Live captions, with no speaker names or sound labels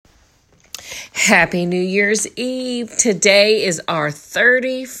Happy New Year's Eve. Today is our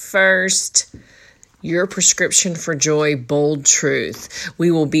 31st Your Prescription for Joy Bold Truth. We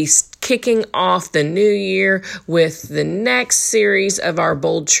will be kicking off the new year with the next series of our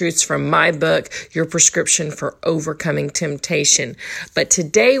bold truths from my book, Your Prescription for Overcoming Temptation. But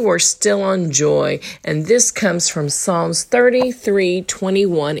today we're still on joy, and this comes from Psalms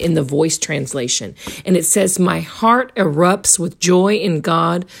 33:21 in the Voice translation. And it says, "My heart erupts with joy in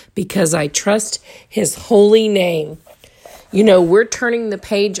God because I trust His holy name." You know, we're turning the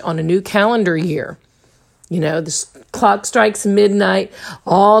page on a new calendar year. You know, the clock strikes midnight,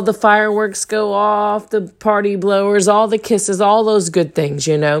 all the fireworks go off, the party blowers, all the kisses, all those good things,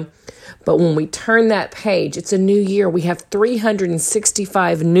 you know. But when we turn that page, it's a new year. We have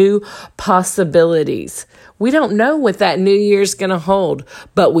 365 new possibilities. We don't know what that new year's going to hold,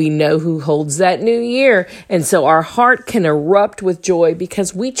 but we know who holds that new year. And so our heart can erupt with joy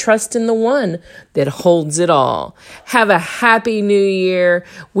because we trust in the one that holds it all. Have a happy new year.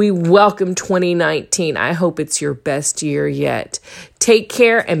 We welcome 2019. I hope it's your best year yet. Take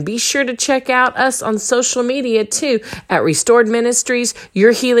care and be sure to check out us on social media too at Restored Ministries,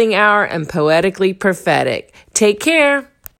 Your Healing Hour, and Poetically Prophetic. Take care.